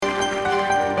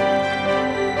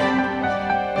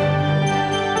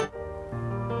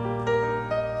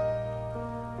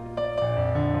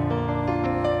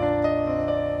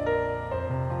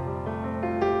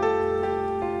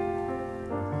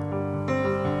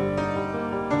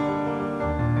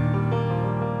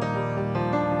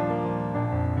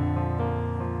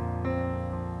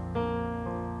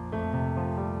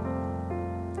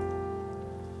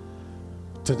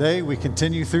Today we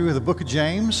continue through the book of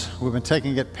James. We've been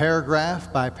taking it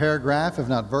paragraph by paragraph, if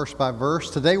not verse by verse.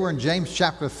 Today we're in James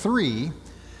chapter 3,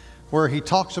 where he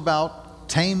talks about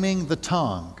taming the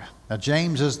tongue. Now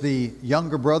James is the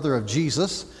younger brother of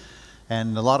Jesus,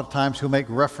 and a lot of times he'll make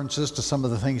references to some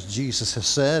of the things Jesus has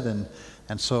said, and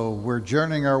so we're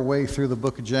journeying our way through the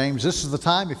book of James. This is the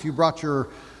time, if you brought your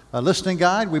listening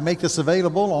guide, we make this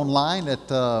available online at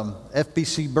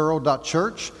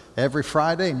fbcborough.church every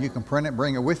Friday, and you can print it,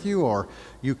 bring it with you, or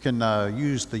you can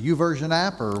use the YouVersion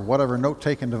app or whatever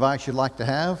note-taking device you'd like to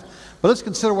have. But let's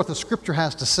consider what the Scripture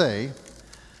has to say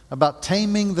about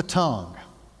taming the tongue.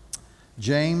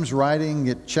 James writing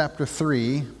at chapter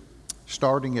 3,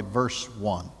 starting at verse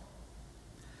 1.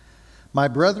 My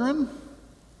brethren,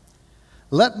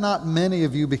 let not many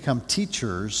of you become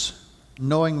teachers,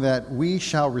 knowing that we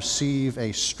shall receive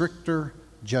a stricter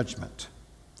judgment.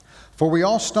 For we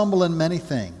all stumble in many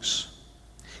things.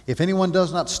 If anyone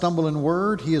does not stumble in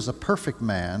word, he is a perfect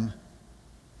man,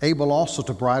 able also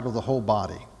to bridle the whole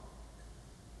body.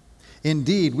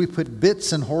 Indeed, we put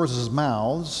bits in horses'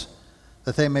 mouths,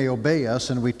 that they may obey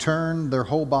us, and we turn their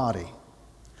whole body.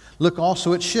 Look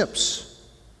also at ships.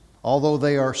 Although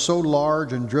they are so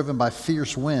large and driven by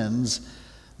fierce winds,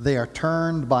 they are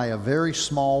turned by a very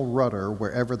small rudder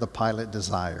wherever the pilot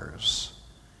desires.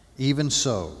 Even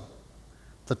so,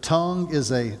 the tongue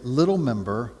is a little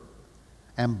member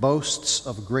and boasts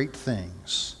of great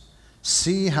things.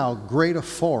 See how great a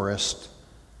forest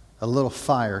a little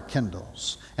fire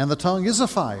kindles. And the tongue is a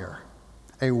fire,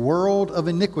 a world of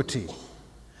iniquity.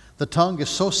 The tongue is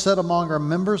so set among our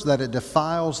members that it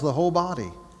defiles the whole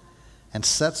body and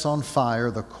sets on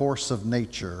fire the course of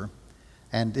nature,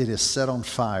 and it is set on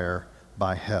fire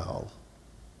by hell.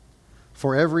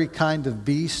 For every kind of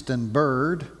beast and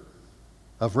bird,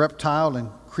 of reptile and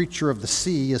creature of the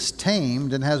sea is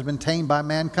tamed and has been tamed by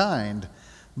mankind,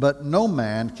 but no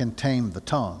man can tame the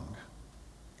tongue.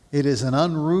 It is an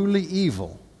unruly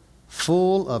evil,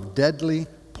 full of deadly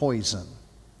poison.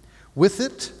 With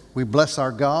it we bless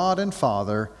our God and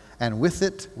Father, and with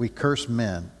it we curse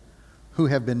men, who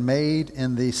have been made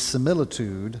in the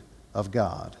similitude of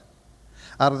God.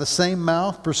 Out of the same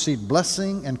mouth proceed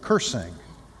blessing and cursing.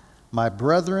 My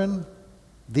brethren,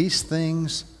 these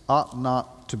things ought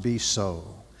not to be so.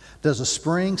 Does a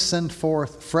spring send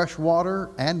forth fresh water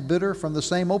and bitter from the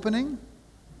same opening?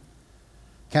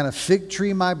 Can a fig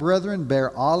tree, my brethren,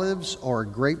 bear olives, or a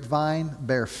grapevine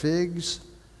bear figs?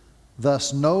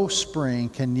 Thus no spring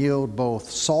can yield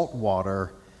both salt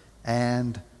water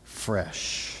and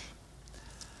fresh.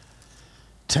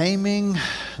 Taming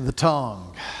the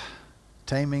tongue.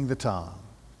 Taming the tongue.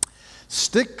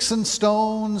 Sticks and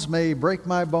stones may break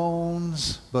my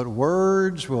bones, but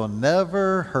words will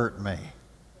never hurt me.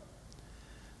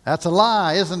 That's a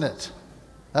lie, isn't it?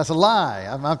 That's a lie.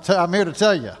 I'm here to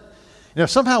tell you. You know,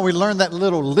 somehow we learn that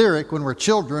little lyric when we're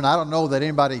children. I don't know that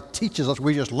anybody teaches us.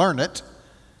 We just learn it.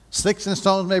 Sticks and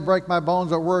stones may break my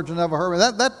bones, but words will never hurt me.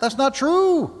 That's not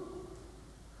true.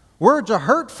 Words are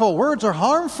hurtful. Words are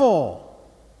harmful.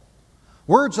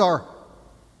 Words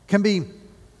can be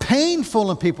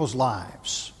painful in people's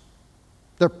lives.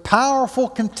 They're powerful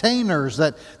containers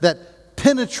that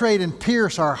penetrate and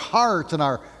pierce our hearts and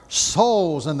our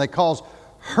souls, and they cause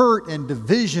hurt and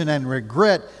division and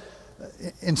regret.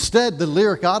 Instead, the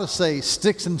lyric ought to say,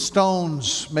 sticks and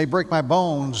stones may break my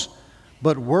bones,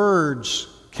 but words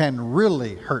can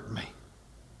really hurt me.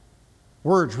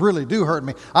 Words really do hurt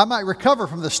me. I might recover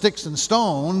from the sticks and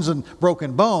stones and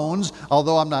broken bones,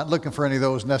 although I'm not looking for any of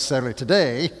those necessarily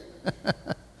today.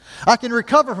 I can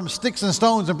recover from sticks and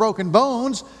stones and broken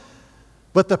bones,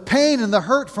 but the pain and the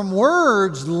hurt from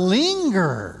words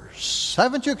lingers.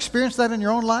 Haven't you experienced that in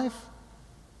your own life?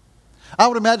 I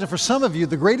would imagine for some of you,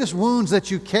 the greatest wounds that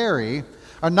you carry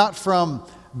are not from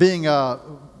being a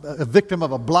victim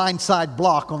of a blindside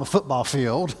block on the football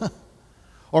field,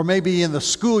 or maybe in the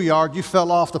schoolyard you fell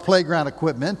off the playground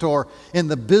equipment, or in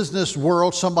the business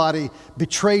world somebody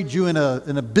betrayed you in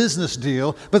a business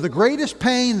deal. But the greatest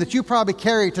pain that you probably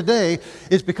carry today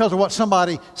is because of what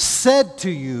somebody said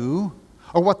to you,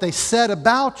 or what they said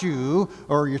about you,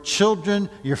 or your children,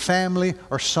 your family,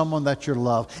 or someone that you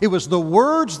love. It was the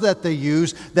words that they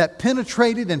used that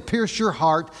penetrated and pierced your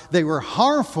heart. They were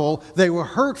harmful, they were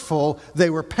hurtful, they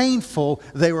were painful,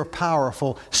 they were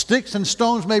powerful. Sticks and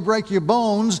stones may break your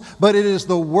bones, but it is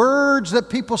the words that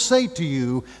people say to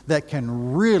you that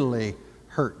can really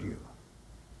hurt you.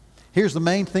 Here's the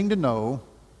main thing to know,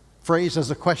 phrased as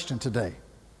a question today.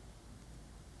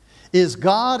 Is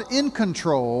God in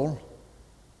control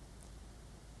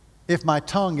if my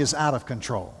tongue is out of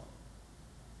control?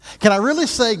 Can I really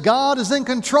say God is in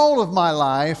control of my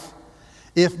life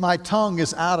if my tongue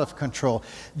is out of control.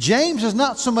 James is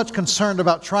not so much concerned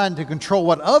about trying to control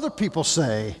what other people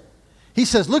say. He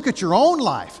says, look at your own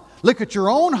life. Look at your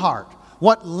own heart.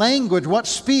 What language, what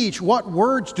speech, what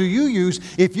words do you use?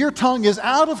 If your tongue is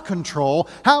out of control,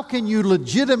 how can you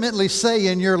legitimately say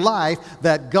in your life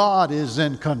that God is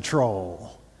in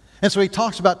control? And so he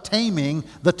talks about taming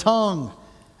the tongue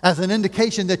as an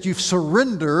indication that you've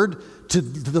surrendered to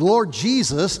the Lord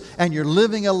Jesus and you're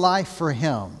living a life for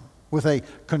Him with a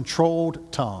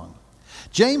controlled tongue.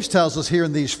 James tells us here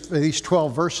in these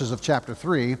 12 verses of chapter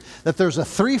 3 that there's a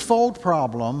threefold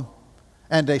problem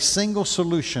and a single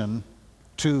solution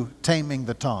to taming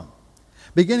the tongue.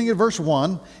 Beginning at verse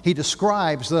 1, he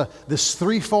describes this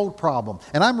threefold problem.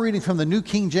 And I'm reading from the New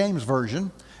King James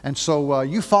Version. And so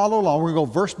you follow along. We're going to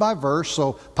go verse by verse.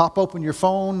 So pop open your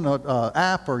phone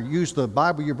app or use the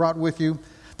Bible you brought with you.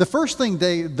 The first thing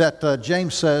that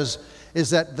James says is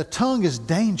that the tongue is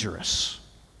dangerous.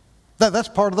 That's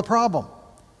part of the problem.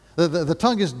 The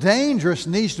tongue is dangerous,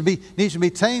 needs to be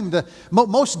tamed.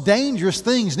 Most dangerous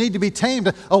things need to be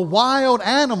tamed. A wild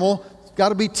animal got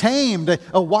to be tamed.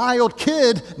 A wild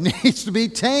kid needs to be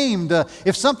tamed.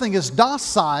 If something is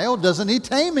docile, doesn't need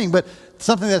taming, but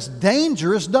something that's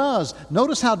dangerous does.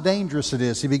 Notice how dangerous it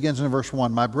is. He begins in verse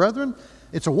 1. My brethren,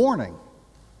 it's a warning.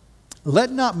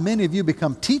 Let not many of you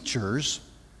become teachers,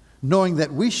 knowing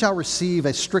that we shall receive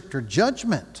a stricter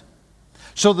judgment.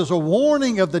 So there's a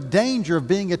warning of the danger of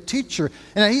being a teacher.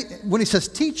 And when he says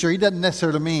teacher, he doesn't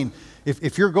necessarily mean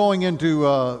if you're going into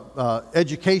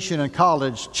education and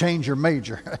college, change your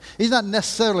major. He's not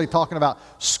necessarily talking about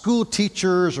school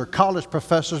teachers or college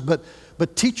professors,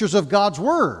 but teachers of God's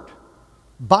Word.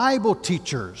 Bible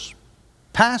teachers,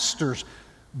 pastors,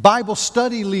 Bible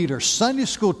study leaders, Sunday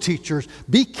school teachers.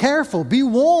 Be careful, be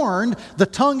warned, the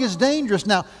tongue is dangerous.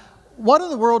 Now, what in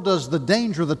the world does the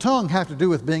danger of the tongue have to do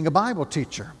with being a Bible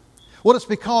teacher? Well, it's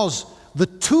because the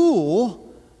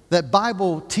tool that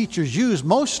Bible teachers use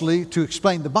mostly to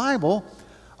explain the Bible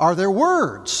are their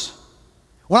words.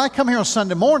 When I come here on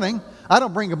Sunday morning, I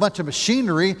don't bring a bunch of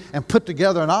machinery and put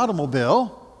together an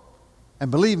automobile.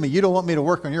 And believe me, you don't want me to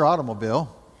work on your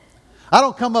automobile. I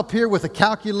don't come up here with a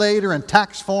calculator and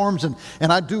tax forms and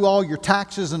I do all your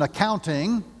taxes and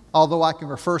accounting, although I can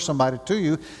refer somebody to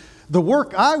you. The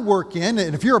work I work in,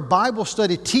 and if you're a Bible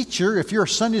study teacher, if you're a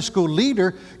Sunday school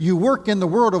leader, you work in the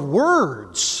world of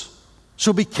words.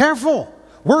 So be careful.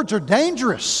 Words are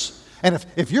dangerous. And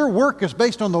if your work is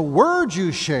based on the words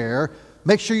you share,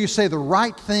 make sure you say the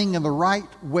right thing in the right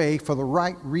way for the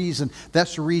right reason.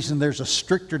 That's the reason there's a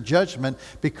stricter judgment,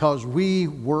 because we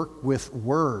work with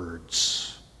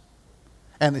words.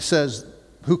 And it says,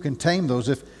 who can tame those?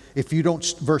 If you don't,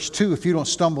 verse 2, if you don't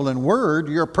stumble in word,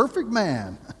 you're a perfect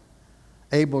man,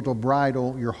 able to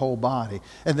bridle your whole body.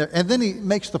 And then he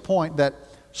makes the point that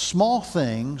small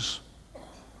things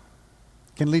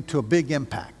can lead to a big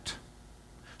impact.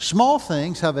 Small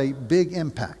things have a big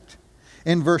impact.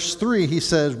 In verse 3, he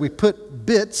says, we put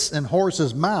bits in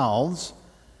horses' mouths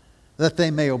that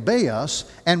they may obey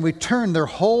us, and we turn their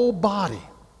whole body.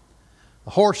 A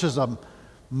horse is a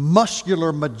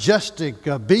muscular, majestic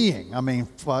being. I mean,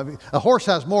 a horse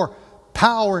has more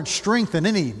power and strength than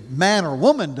any man or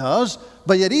woman does,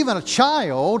 but yet even a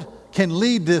child can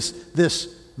lead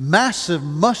this massive,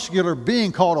 muscular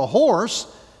being called a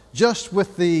horse just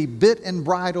with the bit and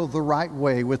bridle the right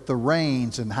way, with the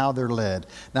reins and how they're led.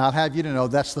 Now, I'll have you to know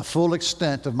that's the full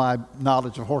extent of my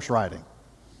knowledge of horse riding.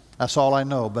 That's all I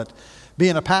know. But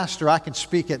being a pastor, I can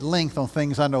speak at length on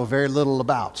things I know very little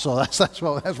about. So that's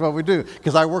what we do,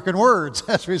 because I work in words,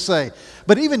 as we say.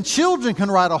 But even children can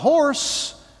ride a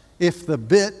horse if the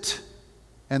bit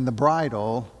and the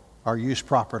bridle are used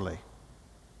properly.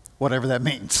 Whatever that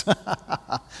means.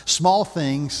 Small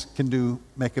things can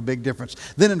make a big difference.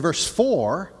 Then in verse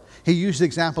 4, he used the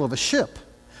example of a ship.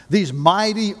 These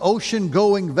mighty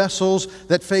ocean-going vessels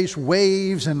that face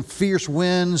waves and fierce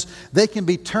winds, they can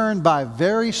be turned by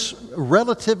a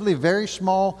relatively very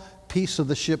small piece of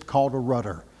the ship called a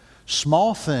rudder.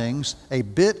 Small things, a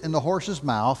bit in the horse's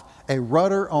mouth, a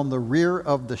rudder on the rear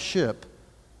of the ship,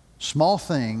 small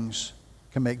things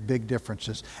can make big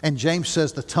differences. And James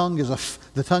says the tongue is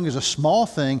a small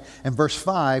thing. In verse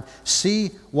 5, see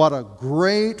what a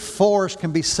great forest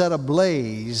can be set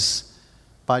ablaze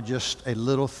by just a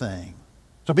little thing.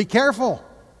 So be careful.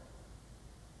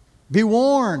 Be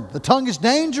warned. The tongue is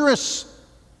dangerous.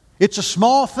 It's a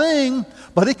small thing,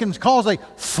 but it can cause a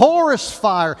forest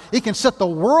fire. It can set the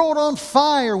world on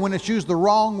fire when it's used the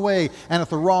wrong way and at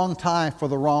the wrong time for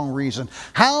the wrong reason.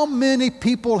 How many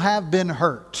people have been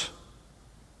hurt?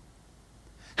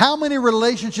 How many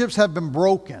relationships have been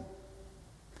broken?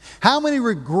 How many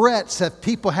regrets have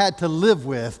people had to live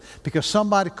with because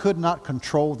somebody could not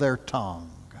control their tongue?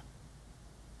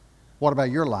 What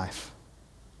about your life?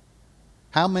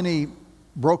 How many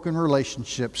broken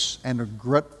relationships and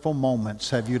regretful moments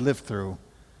have you lived through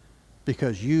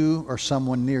because you or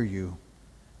someone near you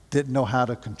didn't know how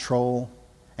to control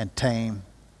and tame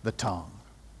the tongue?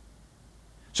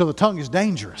 So the tongue is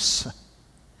dangerous.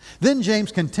 Then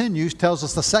James continues, tells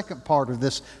us the second part of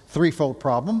this threefold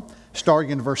problem,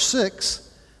 starting in verse 6,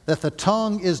 that the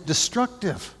tongue is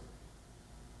destructive.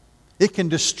 It can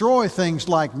destroy things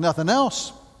like nothing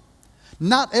else.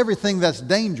 Not everything that's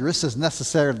dangerous is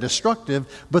necessarily destructive,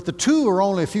 but the two are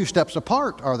only a few steps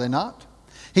apart, are they not?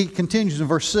 He continues in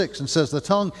verse 6 and says the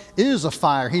tongue is a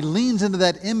fire. He leans into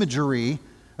that imagery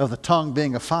of the tongue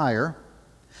being a fire.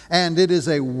 And it is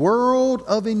a world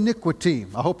of iniquity.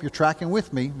 I hope you're tracking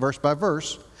with me, verse by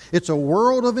verse. It's a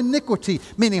world of iniquity,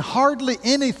 meaning hardly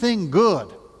anything good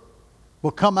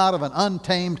will come out of an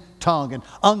untamed tongue, an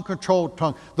uncontrolled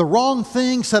tongue. The wrong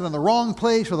thing said in the wrong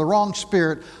place with the wrong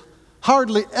spirit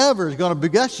hardly ever is going to be.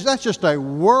 That's just a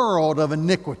world of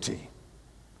iniquity.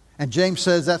 And James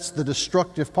says that's the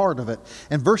destructive part of it.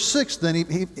 In verse 6, then,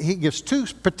 he gives two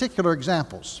particular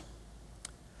examples.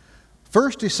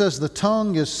 First, he says the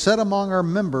tongue is set among our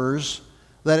members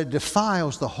that it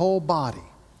defiles the whole body.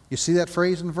 You see that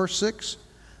phrase in verse 6?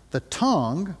 The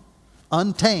tongue,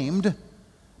 untamed,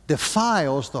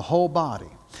 defiles the whole body.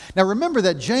 Now remember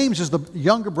that James is the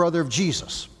younger brother of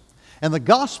Jesus. And the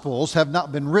Gospels have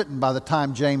not been written by the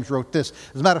time James wrote this.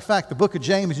 As a matter of fact, the book of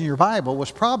James in your Bible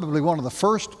was probably one of the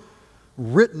first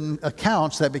written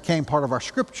accounts that became part of our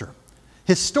Scripture.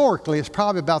 Historically, it's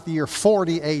probably about the year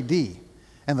 40 A.D.,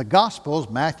 and the Gospels,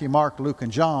 Matthew, Mark, Luke,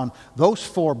 and John, those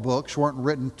four books weren't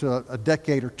written to a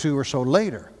decade or two or so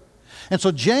later. And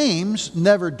so James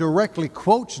never directly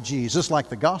quotes Jesus like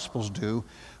the Gospels do,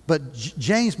 but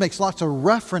James makes lots of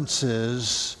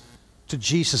references to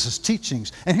Jesus'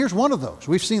 teachings. And here's one of those.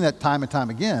 We've seen that time and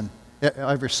time again.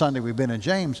 Every Sunday we've been in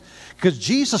James. Because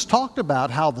Jesus talked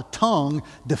about how the tongue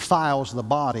defiles the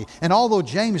body. And although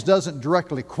James doesn't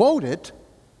directly quote it,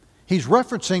 he's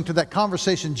referencing to that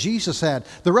conversation Jesus had.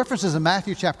 The reference is in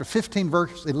Matthew chapter 15,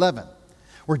 verse 11,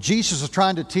 where Jesus is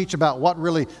trying to teach about what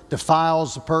really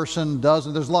defiles a person,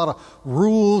 doesn't. There's a lot of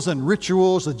rules and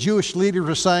rituals. The Jewish leaders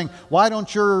are saying, why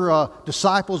don't your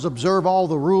disciples observe all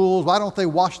the rules? Why don't they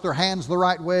wash their hands the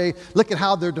right way? Look at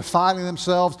how they're defiling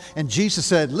themselves. And Jesus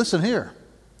said, listen here.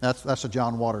 That's a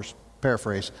John Waters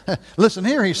paraphrase. Listen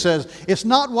here, he says, it's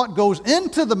not what goes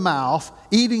into the mouth,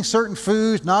 eating certain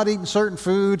foods, not eating certain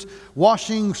foods,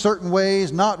 washing certain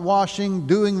ways, not washing,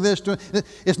 doing this, doing.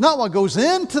 It's not what goes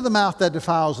into the mouth that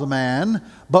defiles the man,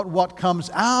 but what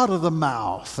comes out of the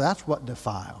mouth. That's what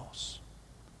defiles.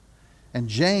 And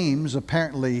James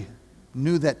apparently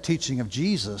knew that teaching of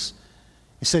Jesus.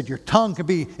 He said, your tongue can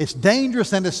be, it's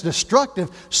dangerous and it's destructive,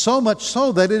 so much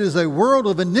so that it is a world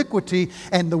of iniquity,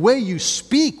 and the way you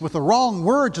speak with the wrong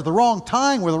words at the wrong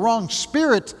time with the wrong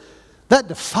spirit, that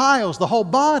defiles the whole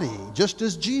body, just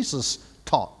as Jesus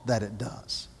taught that it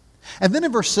does. And then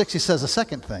in verse 6 he says a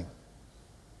second thing.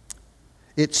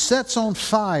 It sets on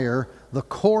fire the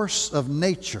course of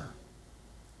nature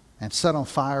and set on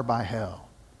fire by hell.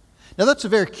 Now that's a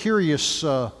very curious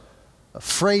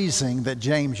phrasing that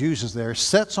James uses there.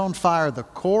 Sets on fire the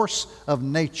course of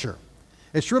nature.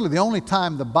 It's really the only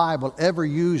time the Bible ever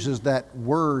uses that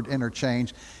word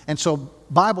interchange. And so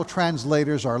Bible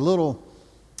translators are a little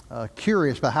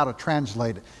curious about how to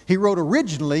translate it. He wrote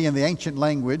originally in the ancient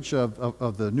language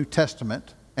of the New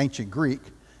Testament, ancient Greek.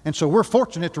 And so we're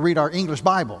fortunate to read our English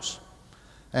Bibles.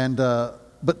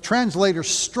 But translators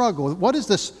struggle. What is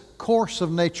this course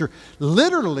of nature?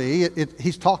 Literally,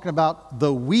 he's talking about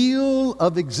the wheel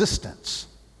of existence.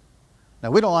 Now,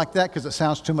 we don't like that because it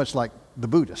sounds too much like the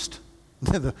Buddhist.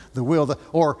 the wheel,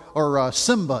 or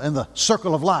Simba in the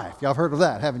circle of life. Y'all have heard of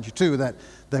that, haven't you, too? That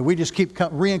we just keep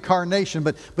reincarnation.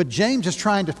 But James is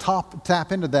trying to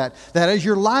tap into that as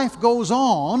your life goes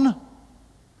on,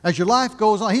 he's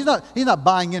not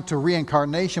buying into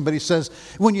reincarnation, but he says,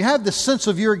 when you have this sense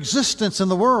of your existence in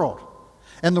the world,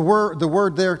 and the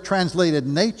word there translated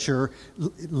nature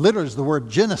literally is the word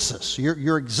Genesis,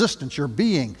 your existence, your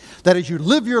being. That as you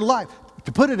live your life,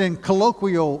 to put it in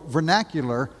colloquial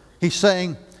vernacular, he's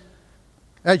saying,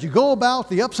 as you go about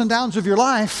the ups and downs of your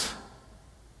life,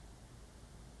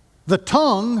 the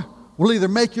tongue will either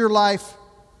make your life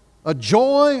a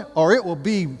joy or it will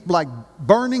be like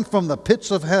burning from the pits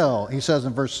of hell, he says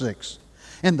in verse 6.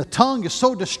 And the tongue is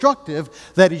so destructive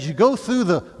that as you go through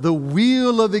the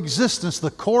wheel of existence, the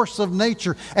course of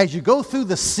nature, as you go through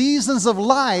the seasons of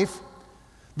life,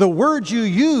 The words you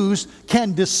use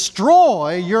can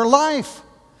destroy your life.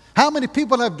 How many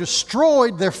people have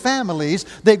destroyed their families?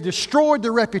 They've destroyed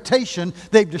their reputation.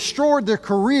 They've destroyed their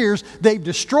careers. They've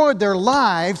destroyed their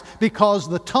lives because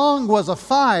the tongue was a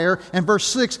fire. And verse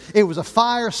 6, it was a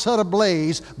fire set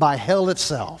ablaze by hell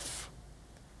itself.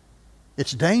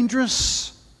 It's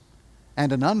dangerous,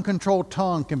 and an uncontrolled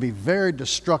tongue can be very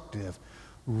destructive,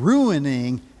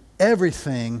 ruining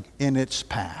everything in its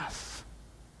path.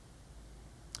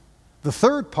 The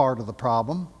third part of the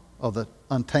problem of the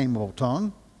untamable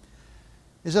tongue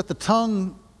is that the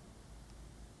tongue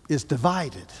is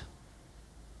divided.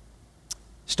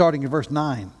 Starting in verse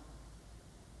 9.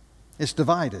 It's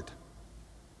divided.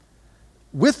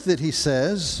 With it, he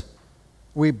says,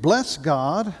 we bless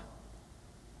God,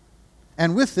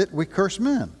 and with it we curse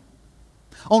men.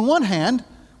 On one hand,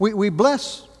 we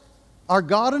bless our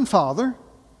God and Father,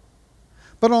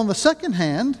 but on the second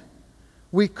hand,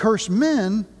 we curse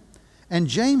men, and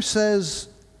James says,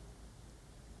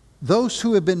 those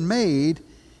who have been made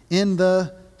in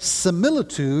the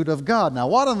similitude of God. Now,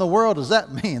 what in the world does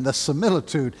that mean, the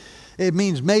similitude? It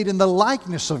means made in the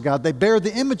likeness of God. They bear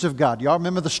the image of God. Y'all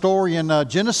remember the story in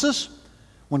Genesis?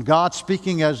 When God,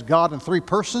 speaking as God in three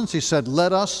persons, He said,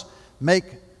 let us make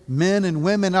men and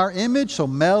women our image. So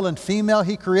male and female,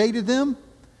 He created them.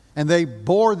 And they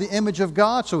bore the image of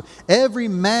God. So every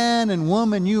man and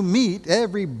woman you meet,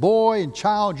 every boy and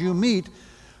child you meet,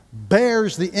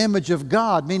 bears the image of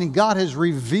God, meaning God has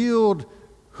revealed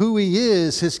who He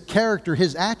is, His character,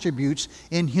 His attributes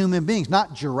in human beings.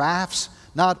 Not giraffes,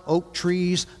 not oak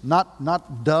trees,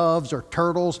 not doves or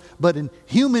turtles, but in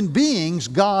human beings,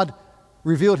 God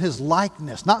revealed His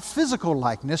likeness. Not physical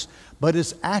likeness, but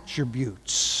His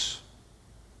attributes.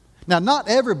 Now, not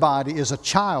everybody is a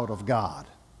child of God.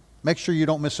 Make sure you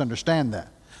don't misunderstand that.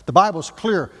 The Bible's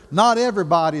clear. Not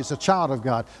everybody is a child of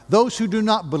God. Those who do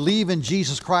not believe in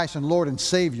Jesus Christ and Lord and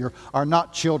Savior are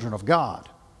not children of God.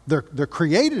 They're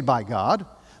created by God.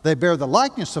 They bear the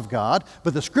likeness of God.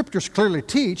 But the Scriptures clearly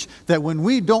teach that when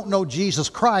we don't know Jesus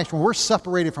Christ, when we're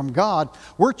separated from God,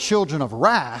 we're children of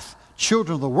wrath,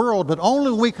 children of the world. But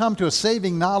only when we come to a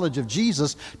saving knowledge of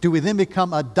Jesus do we then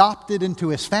become adopted into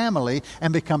His family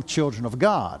and become children of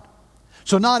God.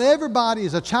 So not everybody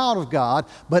is a child of God,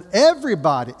 but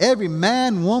everybody, every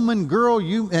man, woman, girl,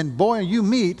 and boy you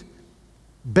meet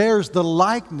bears the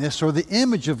likeness or the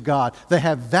image of God. They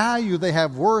have value, they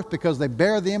have worth because they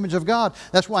bear the image of God.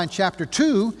 That's why in chapter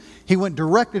 2, he went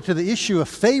directly to the issue of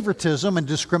favoritism and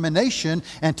discrimination,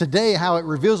 and today how it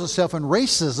reveals itself in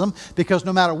racism, because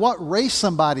no matter what race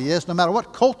somebody is, no matter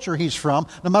what culture he's from,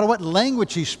 no matter what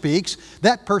language he speaks,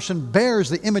 that person bears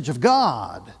the image of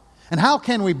God. And how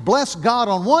can we bless God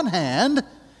on one hand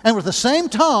and with the same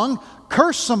tongue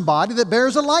curse somebody that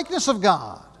bears a likeness of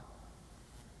God?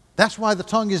 That's why the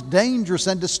tongue is dangerous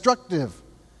and destructive,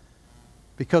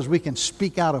 because we can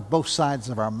speak out of both sides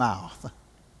of our mouth.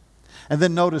 And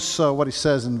then notice what he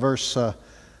says in verse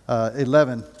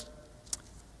 11,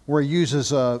 where he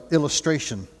uses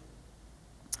illustration.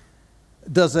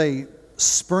 Does a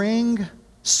spring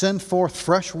send forth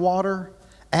fresh water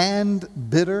and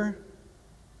bitter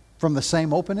from the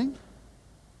same opening?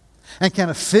 And can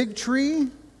a fig tree,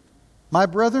 my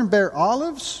brethren, bear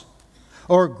olives?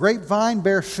 Or a grapevine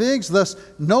bear figs? Thus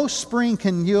no spring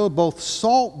can yield both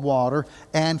salt water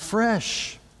and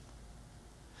fresh.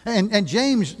 And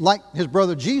James, like his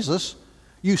brother Jesus,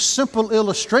 used simple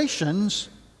illustrations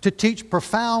to teach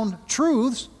profound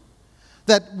truths.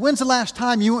 That when's the last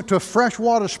time you went to a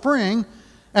freshwater spring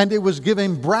and it was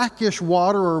giving brackish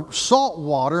water or salt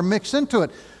water mixed into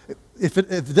it? If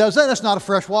it does that, it's not a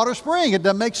freshwater spring. It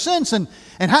doesn't make sense. And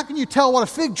how can you tell what a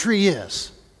fig tree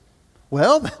is?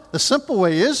 Well, the simple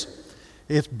way is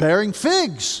it's bearing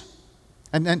figs.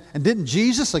 And didn't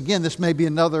Jesus, again, this may be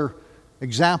another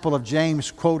example of James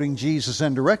quoting Jesus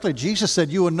indirectly. Jesus said,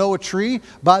 you will know a tree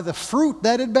by the fruit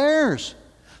that it bears.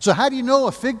 So how do you know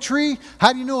a fig tree?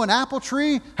 How do you know an apple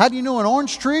tree? How do you know an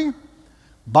orange tree?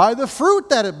 By the fruit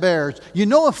that it bears. You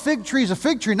know a fig tree is a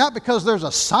fig tree not because there's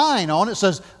a sign on it that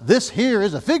says, this here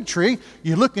is a fig tree.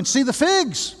 You look and see the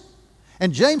figs.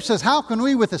 And James says, how can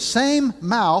we with the same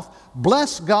mouth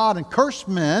bless God and curse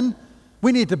men?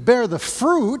 We need to bear the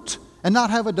fruit and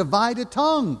not have a divided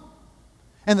tongue.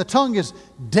 And the tongue is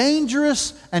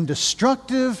dangerous and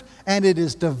destructive, and it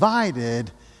is divided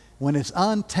when it's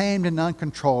untamed and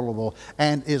uncontrollable.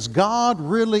 And is God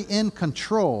really in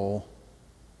control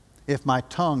if my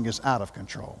tongue is out of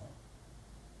control?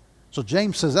 So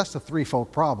James says that's the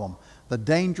threefold problem: the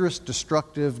dangerous,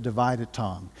 destructive, divided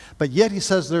tongue. But yet he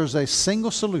says there's a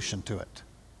single solution to it.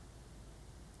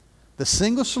 The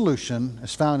single solution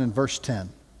is found in verse 10.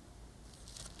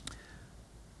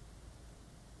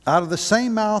 Out of the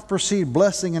same mouth proceed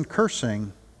blessing and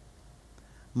cursing.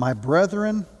 My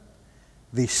brethren,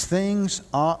 these things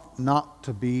ought not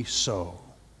to be so.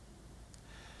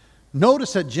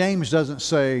 Notice that James doesn't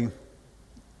say,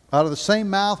 out of the same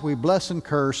mouth we bless and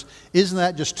curse. Isn't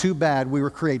that just too bad we were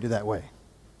created that way?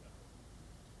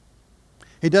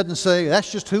 He doesn't say,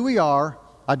 that's just who we are.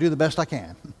 I do the best I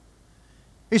can.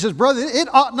 He says, brother, it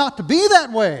ought not to be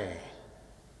that way.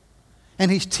 And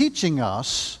he's teaching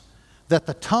us that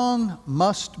the tongue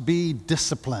must be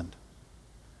disciplined.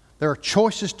 There are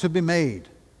choices to be made.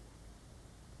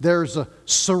 There's a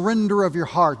surrender of your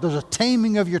heart. There's a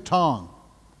taming of your tongue.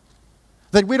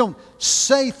 That we don't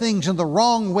say things in the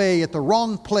wrong way, at the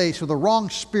wrong place, with the wrong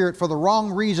spirit, for the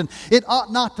wrong reason. It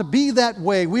ought not to be that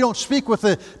way. We don't speak with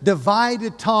a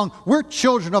divided tongue. We're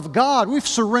children of God. We've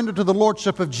surrendered to the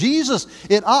Lordship of Jesus.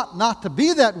 It ought not to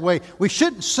be that way. We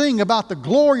shouldn't sing about the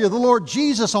glory of the Lord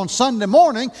Jesus on Sunday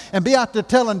morning and be out there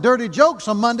telling dirty jokes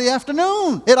on Monday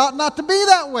afternoon. It ought not to be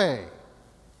that way.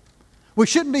 We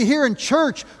shouldn't be here in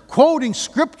church quoting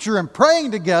Scripture and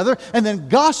praying together and then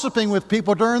gossiping with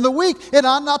people during the week. It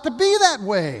ought not to be that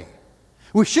way.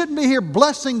 We shouldn't be here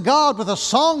blessing God with the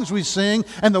songs we sing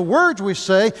and the words we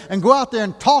say and go out there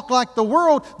and talk like the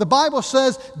world. The Bible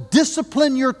says,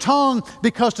 discipline your tongue,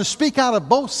 because to speak out of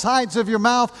both sides of your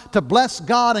mouth, to bless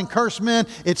God and curse men,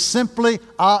 it simply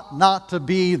ought not to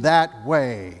be that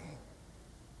way.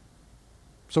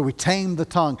 So we tame the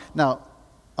tongue. Now,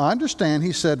 I understand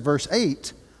he said, verse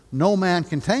 8, no man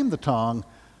can tame the tongue,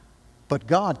 but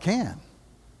God can.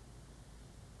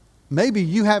 Maybe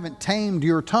you haven't tamed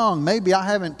your tongue. Maybe I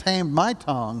haven't tamed my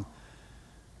tongue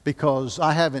because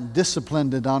I haven't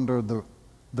disciplined it under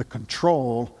the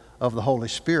control of the Holy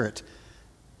Spirit.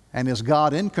 And is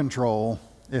God in control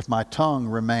if my tongue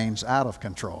remains out of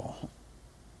control?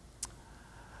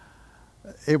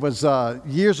 It was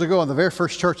years ago in the very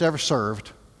first church I ever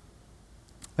served.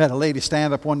 I had a lady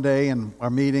stand up one day in our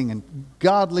meeting, and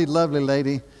godly, lovely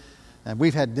lady. And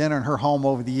we've had dinner in her home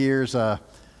over the years.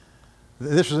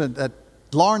 This was at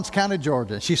Lawrence County,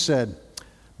 Georgia. She said,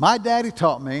 my daddy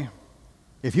taught me,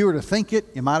 if you were to think it,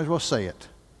 you might as well say it.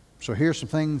 So here's some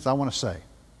things I want to say.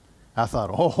 I thought,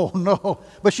 oh, no.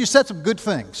 But she said some good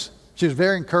things. She was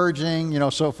very encouraging,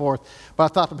 so forth.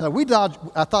 But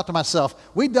I thought to myself,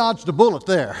 we dodged a bullet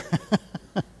there.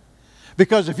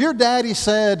 Because if your daddy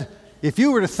said, if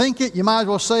you were to think it, you might as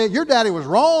well say it, your daddy was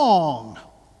wrong.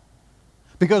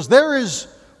 Because there is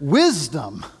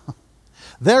wisdom,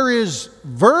 there is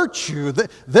virtue,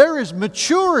 there is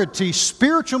maturity,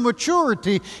 spiritual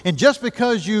maturity, and just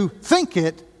because you think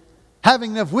it,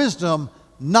 having enough wisdom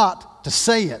not to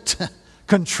say it.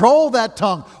 Control that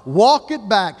tongue. Walk it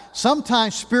back.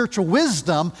 Sometimes spiritual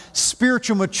wisdom,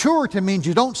 spiritual maturity means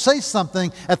you don't say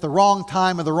something at the wrong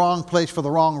time or the wrong place for the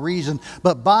wrong reason.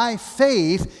 But by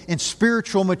faith in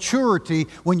spiritual maturity,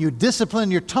 when you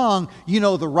discipline your tongue, you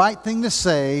know the right thing to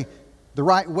say, the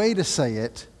right way to say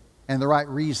it, and the right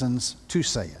reasons to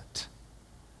say it.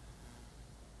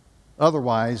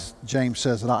 Otherwise, James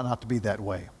says it ought not to be that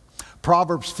way.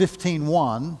 Proverbs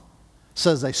 15:1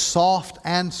 says a soft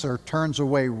answer turns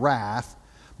away wrath,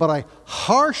 but a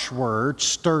harsh word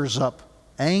stirs up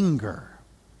anger.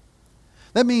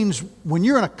 That means when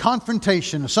you're in a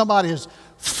confrontation, if somebody has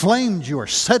flamed you or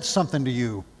said something to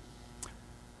you,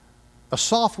 a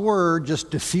soft word just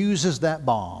diffuses that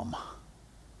bomb.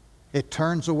 It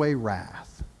turns away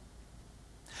wrath.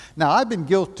 Now, I've been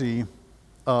guilty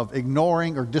of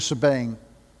ignoring or disobeying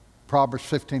Proverbs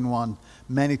 15:1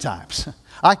 many times.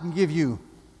 I can give you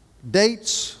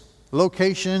dates,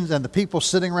 locations, and the people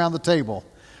sitting around the table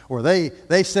where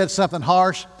they said something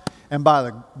harsh, and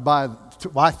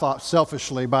I thought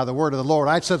selfishly, by the word of the Lord,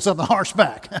 I'd said something harsh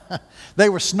back. They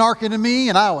were snarking to me,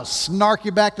 and I was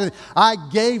snarky back to them. I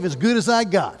gave as good as I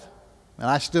got. And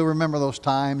I still remember those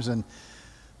times, and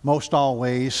most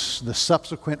always the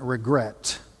subsequent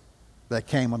regret that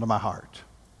came into my heart.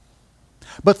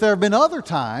 But there have been other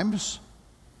times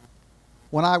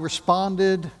when I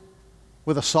responded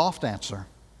with a soft answer,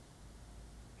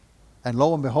 and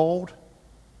lo and behold,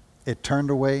 it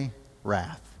turned away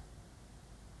wrath.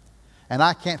 And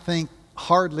I can't think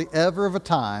hardly ever of a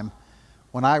time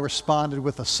when I responded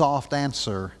with a soft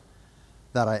answer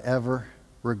that I ever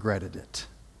regretted it.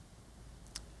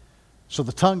 So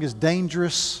the tongue is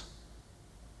dangerous,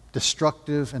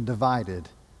 destructive, and divided,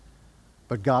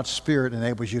 but God's Spirit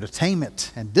enables you to tame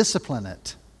it and discipline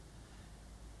it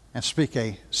and speak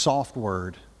a soft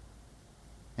word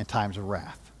in times of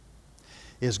wrath.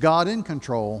 Is God in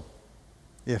control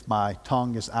if my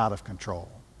tongue is out of control?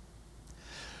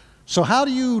 So how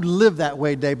do you live that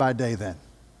way day by day then?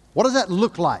 What does that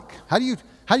look like? How do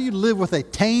live with a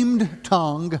tamed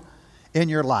tongue in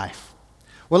your life?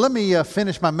 Well, let me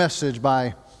finish my message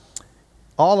by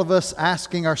all of us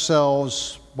asking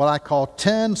ourselves what I call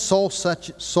 10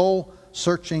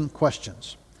 soul-searching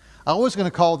questions. I was going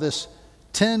to call this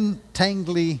 10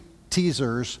 tangly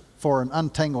teasers for an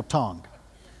untangled tongue,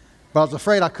 but I was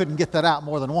afraid I couldn't get that out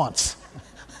more than once.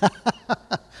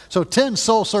 So 10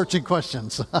 soul-searching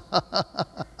questions.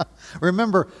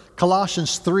 Remember,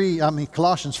 Colossians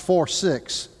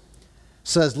 4:6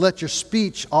 says, "Let your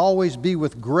speech always be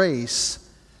with grace,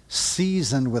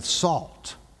 seasoned with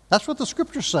salt." That's what the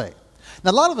scriptures say.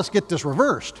 Now, a lot of us get this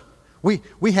reversed.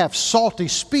 We have salty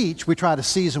speech we try to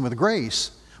season with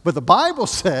grace. But the Bible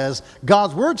says,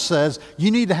 God's Word says,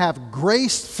 you need to have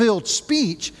grace-filled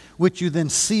speech, which you then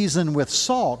season with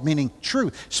salt, meaning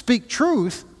truth. Speak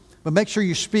truth, but make sure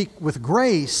you speak with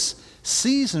grace,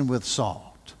 seasoned with salt.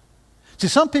 See,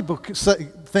 some people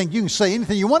think you can say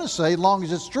anything you want to say as long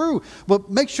as it's true, but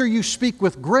make sure you speak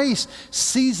with grace,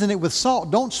 season it with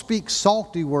salt. Don't speak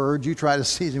salty words you try to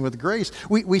season with grace.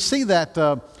 We see that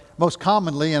most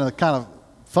commonly in a kind of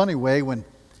funny way when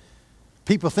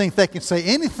people think they can say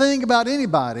anything about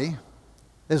anybody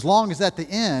as long as at the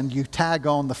end you tag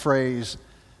on the phrase,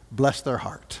 "bless their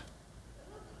heart."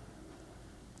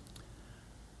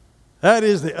 That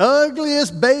is the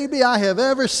ugliest baby I have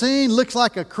ever seen. Looks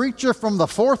like a creature from the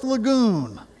fourth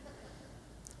lagoon.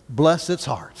 Bless its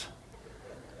heart.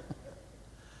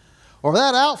 Or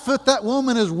that outfit that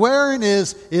woman is wearing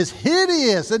is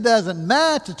hideous. It doesn't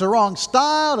match. It's the wrong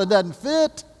style. It doesn't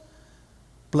fit.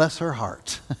 Bless her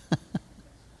heart.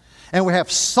 And we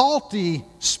have salty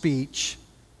speech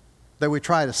that we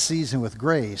try to season with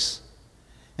grace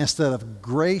instead of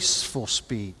graceful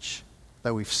speech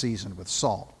that we've seasoned with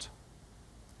salt.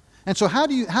 And so how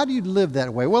do you live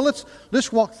that way? Well,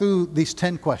 let's walk through these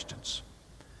 10 questions.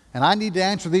 And I need to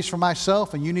answer these for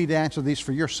myself, and you need to answer these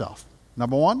for yourself.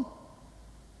 Number one,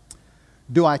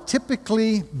 do I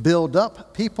typically build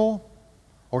up people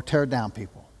or tear down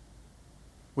people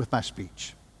with my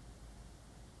speech?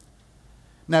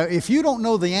 Now, if you don't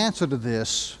know the answer to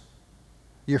this,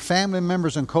 your family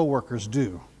members and coworkers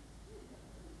do.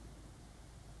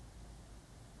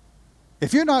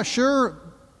 If you're not sure,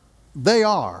 they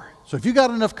are. So if you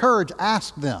got enough courage,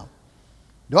 ask them.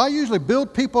 Do I usually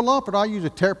build people up or do I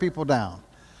usually tear people down?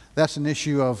 That's an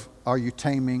issue of, are you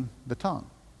taming the tongue?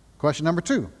 Question number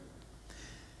 2.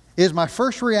 Is my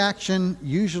first reaction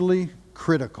usually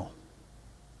critical?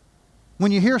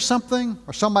 When you hear something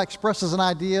or somebody expresses an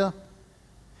idea,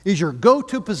 is your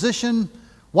go-to position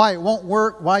why it won't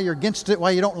work, why you're against it,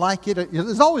 why you don't like it?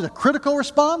 Is it always a critical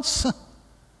response?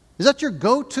 Is that your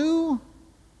go-to?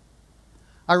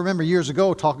 I remember years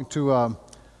ago talking to a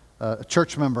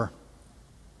church member.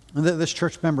 And this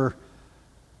church member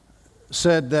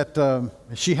said that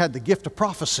she had the gift of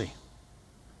prophecy.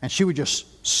 And she would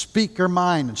just speak her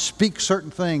mind and speak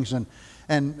certain things. And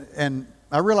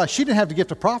I realized she didn't have the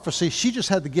gift of prophecy. She just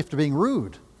had the gift of being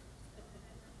rude.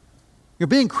 You're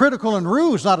being critical and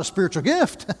rude is not a spiritual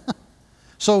gift.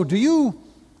 So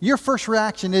your first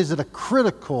reaction, is it a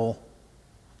critical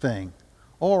thing?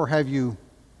 Or have you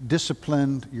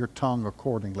disciplined your tongue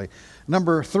accordingly?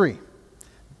 Number 3,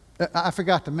 I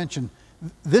forgot to mention,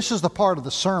 this is the part of the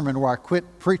sermon where I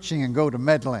quit preaching and go to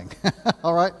meddling.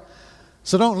 All right?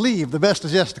 So don't leave. The best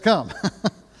is yet to come.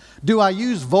 Do I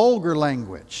use vulgar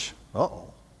language?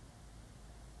 Uh-oh.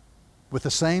 With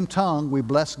the same tongue, we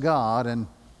bless God and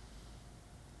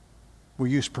we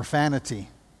use profanity,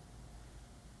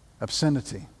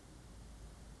 obscenity.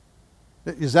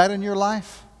 Is that in your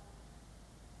life?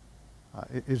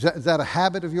 Is that a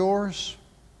habit of yours?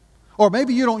 Or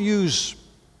maybe you don't use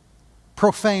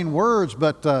profane words,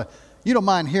 but you don't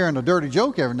mind hearing a dirty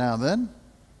joke every now and then.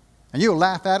 And you'll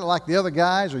laugh at it like the other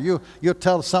guys, or you'll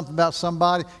tell us something about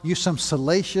somebody, use some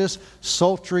salacious,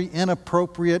 sultry,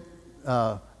 inappropriate,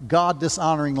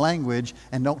 God-dishonoring language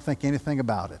and don't think anything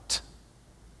about it.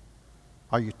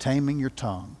 Are you taming your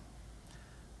tongue?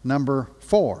 Number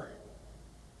 4,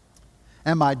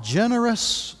 am I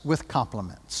generous with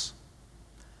compliments?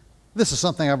 This is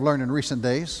something I've learned in recent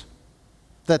days,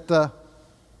 that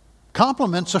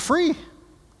compliments are free.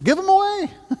 Give them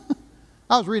away.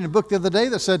 I was reading a book the other day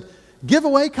that said, give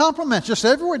away compliments just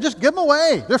everywhere. Just give them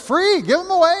away. They're free. Give them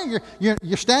away.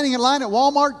 You're standing in line at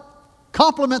Walmart.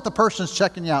 Compliment the person who's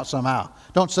checking you out somehow.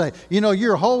 Don't say,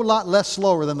 you're a whole lot less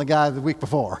slower than the guy the week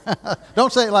before.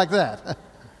 Don't say it like that.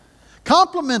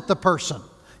 Compliment the person.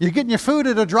 You're getting your food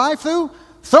at a drive-thru?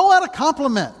 Throw out a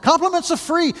compliment. Compliments are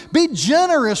free. Be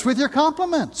generous with your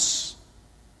compliments.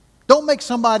 Don't make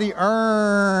somebody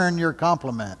earn your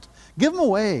compliment. Give them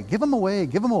away, give them away,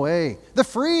 give them away. They're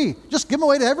free. Just give them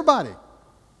away to everybody.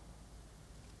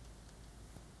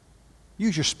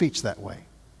 Use your speech that way.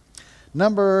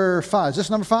 Number 5. Is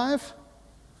this number 5?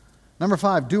 Number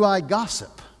 5, do I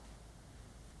gossip?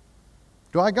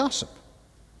 Do I gossip?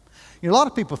 You know, a lot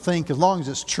of people think as long as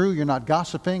it's true, you're not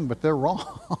gossiping, but they're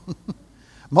wrong.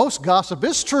 Most gossip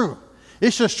is true.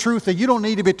 It's just truth that you don't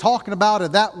need to be talking about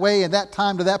it that way at that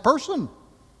time to that person.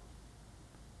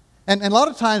 And a lot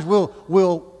of times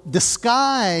we'll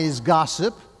disguise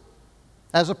gossip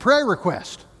as a prayer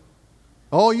request.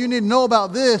 Oh, you need to know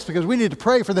about this because we need to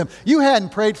pray for them. You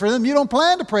hadn't prayed for them. You don't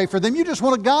plan to pray for them. You just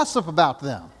want to gossip about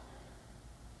them.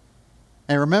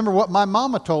 And remember what my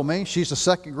mama told me. She's the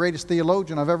second greatest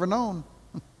theologian I've ever known.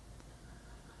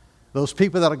 Those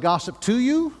people that'll gossip to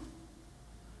you,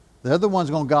 they're the ones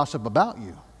going to gossip about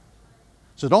you.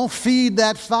 So don't feed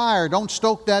that fire. Don't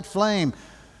stoke that flame.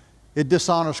 It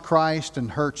dishonors Christ and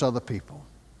hurts other people.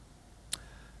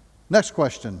 Next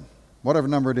question, whatever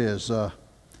number it is.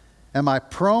 Am I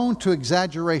prone to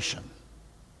exaggeration?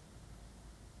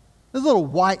 There's little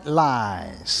white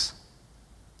lies.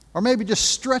 Or maybe just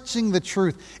stretching the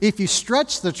truth. If you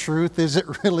stretch the truth, is it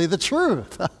really the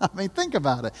truth? I mean, think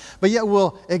about it. But yet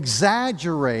we'll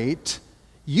exaggerate.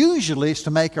 Usually it's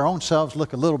to make our own selves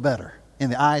look a little better in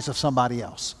the eyes of somebody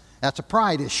else. That's a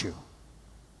pride issue.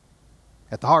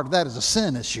 At the heart of that is a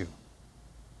sin issue.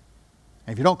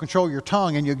 And if you don't control your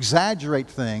tongue and you exaggerate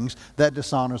things, that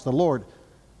dishonors the Lord.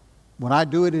 When I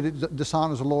do it, it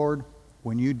dishonors the Lord.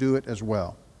 When you do it as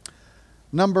well.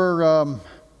 Number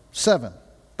 7.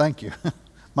 Thank you.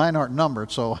 Mine aren't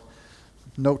numbered, so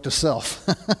note to self.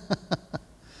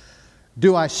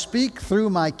 Do I speak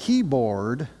through my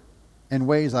keyboard in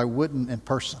ways I wouldn't in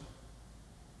person?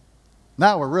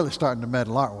 Now we're really starting to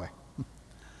meddle, aren't we?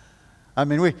 I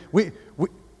mean,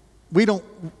 we don't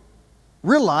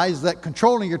realize that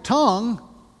controlling your tongue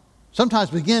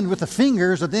sometimes begins with the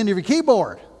fingers at the end of your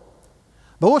keyboard.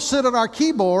 But we'll sit at our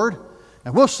keyboard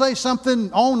and we'll say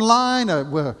something online,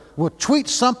 or we'll tweet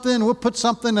something, we'll put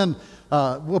something in,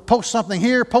 we'll post something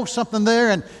here, post something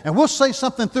there, and we'll say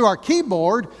something through our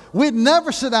keyboard. We'd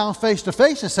never sit down face to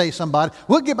face and say somebody.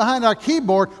 We'll get behind our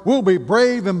keyboard, we'll be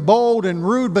brave and bold and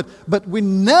rude, but we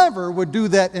never would do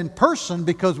that in person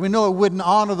because we know it wouldn't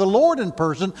honor the Lord in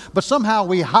person, but somehow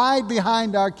we hide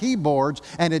behind our keyboards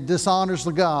and it dishonors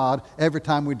the God every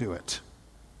time we do it.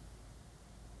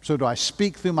 So do I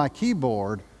speak through my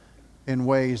keyboard in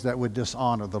ways that would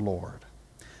dishonor the Lord?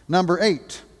 Number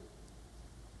 8,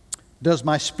 does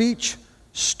my speech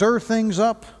stir things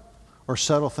up or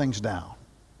settle things down?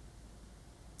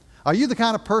 Are you the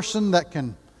kind of person that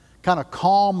can kind of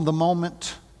calm the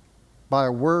moment by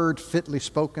a word fitly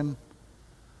spoken?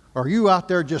 Or are you out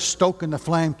there just stoking the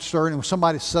flame, stirring, and when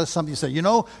somebody says something, you say, you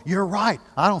know, you're right.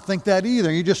 I don't think that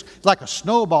either. You just, like a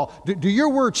snowball. Do your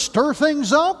words stir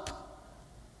things up?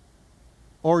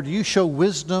 Or do you show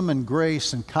wisdom and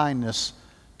grace and kindness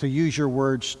to use your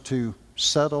words to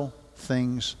settle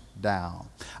things down?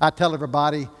 I tell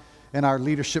everybody in our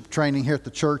leadership training here at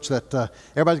the church that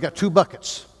everybody's got 2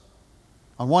 buckets.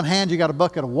 On one hand, you got a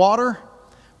bucket of water.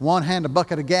 One hand, a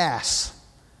bucket of gas.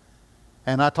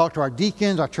 And I talk to our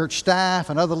deacons, our church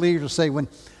staff, and other leaders and say,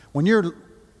 when you're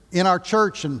in our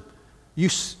church and you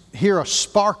hear a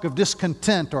spark of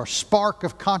discontent or a spark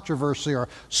of controversy or a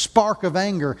spark of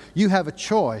anger, you have a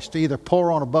choice to either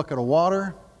pour on a bucket of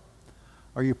water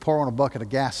or you pour on a bucket of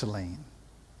gasoline.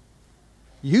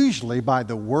 Usually by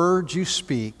the words you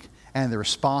speak and the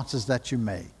responses that you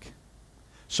make.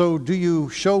 So do you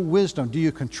show wisdom? Do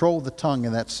you control the tongue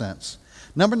in that sense?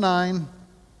 Number 9,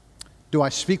 do I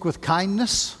speak with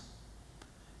kindness?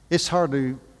 It's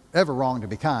hardly ever wrong to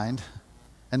be kind.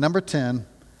 And number 10,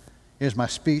 is my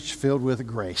speech filled with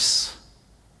grace?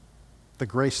 The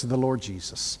grace of the Lord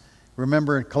Jesus.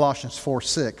 Remember in Colossians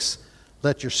 4:6,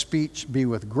 let your speech be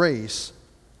with grace,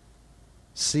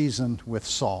 seasoned with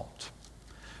salt.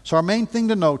 So our main thing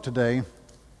to know today,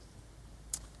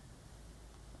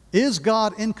 is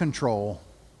God in control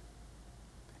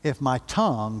if my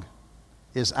tongue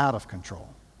is out of control?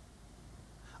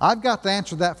 I've got to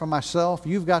answer that for myself.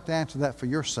 You've got to answer that for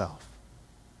yourself.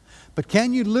 But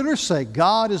can you literally say,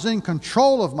 God is in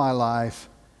control of my life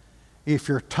if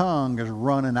your tongue is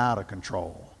running out of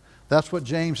control? That's what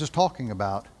James is talking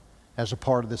about as a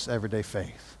part of this everyday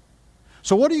faith.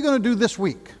 So what are you going to do this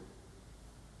week?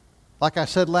 Like I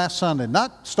said last Sunday,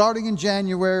 not starting in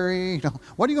January.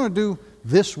 What are you going to do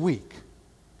this week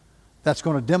that's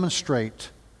going to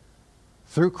demonstrate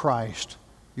through Christ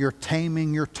you're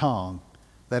taming your tongue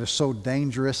that is so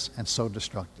dangerous and so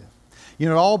destructive? You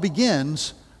know, it all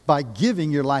begins by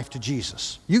giving your life to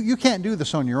Jesus. You can't do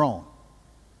this on your own.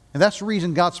 And that's the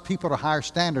reason God's people are a higher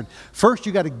standard. First,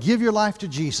 you got to give your life to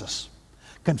Jesus.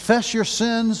 Confess your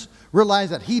sins.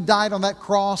 Realize that He died on that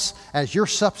cross as your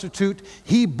substitute.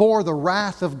 He bore the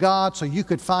wrath of God so you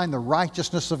could find the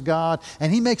righteousness of God.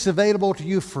 And He makes available to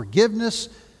you forgiveness,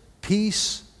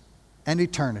 peace, and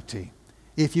eternity.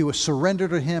 If you will surrender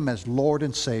to Him as Lord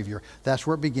and Savior, that's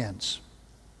where it begins.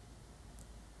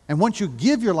 And once you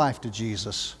give your life to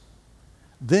Jesus,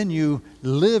 then you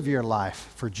live your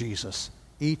life for Jesus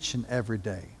each and every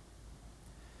day.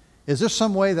 Is there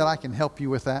some way that I can help you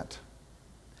with that?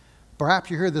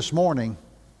 Perhaps you're here this morning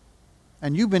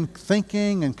and you've been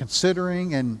thinking and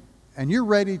considering and you're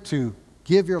ready to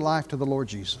give your life to the Lord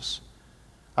Jesus.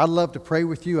 I'd love to pray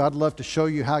with you. I'd love to show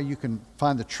you how you can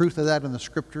find the truth of that in the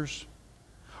Scriptures.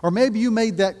 Or maybe you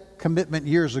made that commitment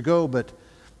years ago, but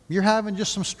you're having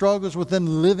just some struggles with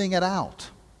then living it out.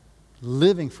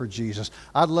 Living for Jesus.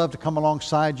 I'd love to come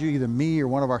alongside you, either me or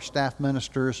one of our staff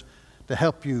ministers, to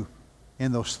help you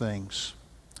in those things.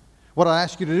 What I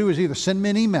ask you to do is either send me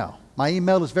an email. My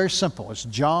email is very simple. It's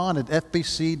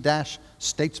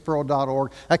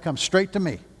john@fbc-statesboro.org. That comes straight to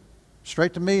me.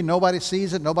 Straight to me. Nobody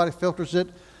sees it. Nobody filters it.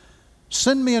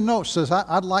 Send me a note that says,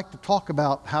 I'd like to talk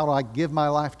about how I give my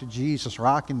life to Jesus, or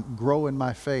I can grow in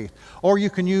my faith. Or you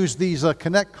can use these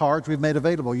Connect cards we've made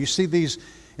available. You see these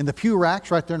in the pew racks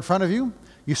right there in front of you.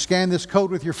 You scan this code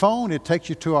with your phone. It takes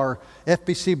you to our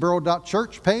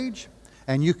fbcboro.church page,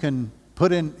 and you can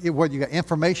put in whether you got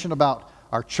information about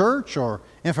our church or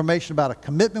information about a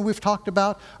commitment we've talked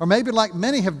about, or maybe like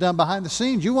many have done behind the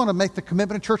scenes, you want to make the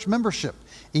commitment of church membership.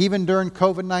 Even during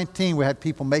COVID-19, we had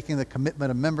people making the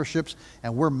commitment of memberships,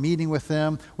 and we're meeting with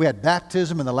them. We had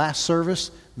baptism in the last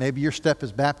service. Maybe your step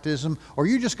is baptism, or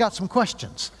you just got some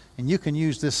questions, and you can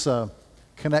use this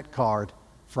Connect card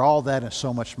for all that and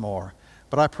so much more.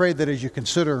 But I pray that as you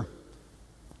consider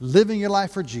living your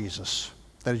life for Jesus,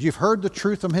 that as you've heard the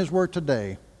truth from His Word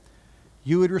today,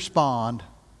 you would respond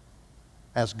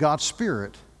as God's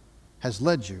Spirit has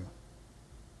led you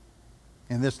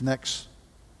in this next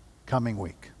coming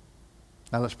week.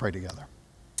 Now let's pray together.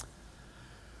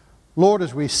 Lord,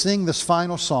 as we sing this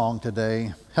final song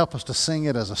today, help us to sing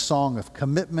it as a song of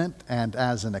commitment and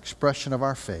as an expression of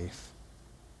our faith.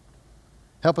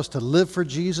 Help us to live for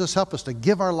Jesus. Help us to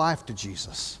give our life to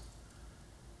Jesus.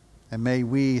 And may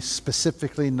we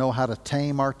specifically know how to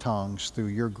tame our tongues through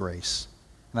your grace.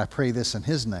 And I pray this in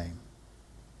His name.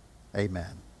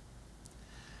 Amen.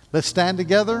 Let's stand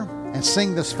together and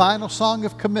sing this final song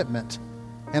of commitment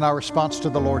in our response to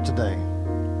the Lord today.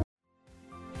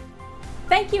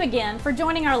 Thank you again for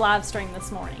joining our live stream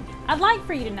this morning. I'd like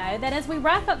for you to know that as we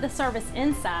wrap up the service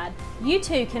inside, you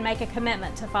too can make a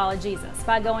commitment to follow Jesus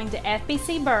by going to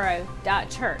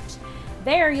fbcboro.church.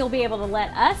 There you'll be able to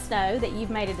let us know that you've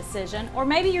made a decision, or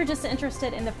maybe you're just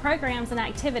interested in the programs and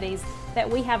activities that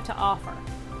we have to offer.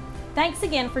 Thanks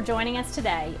again for joining us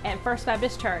today at First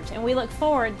Baptist Church, and we look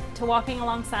forward to walking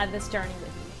alongside this journey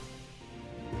with you.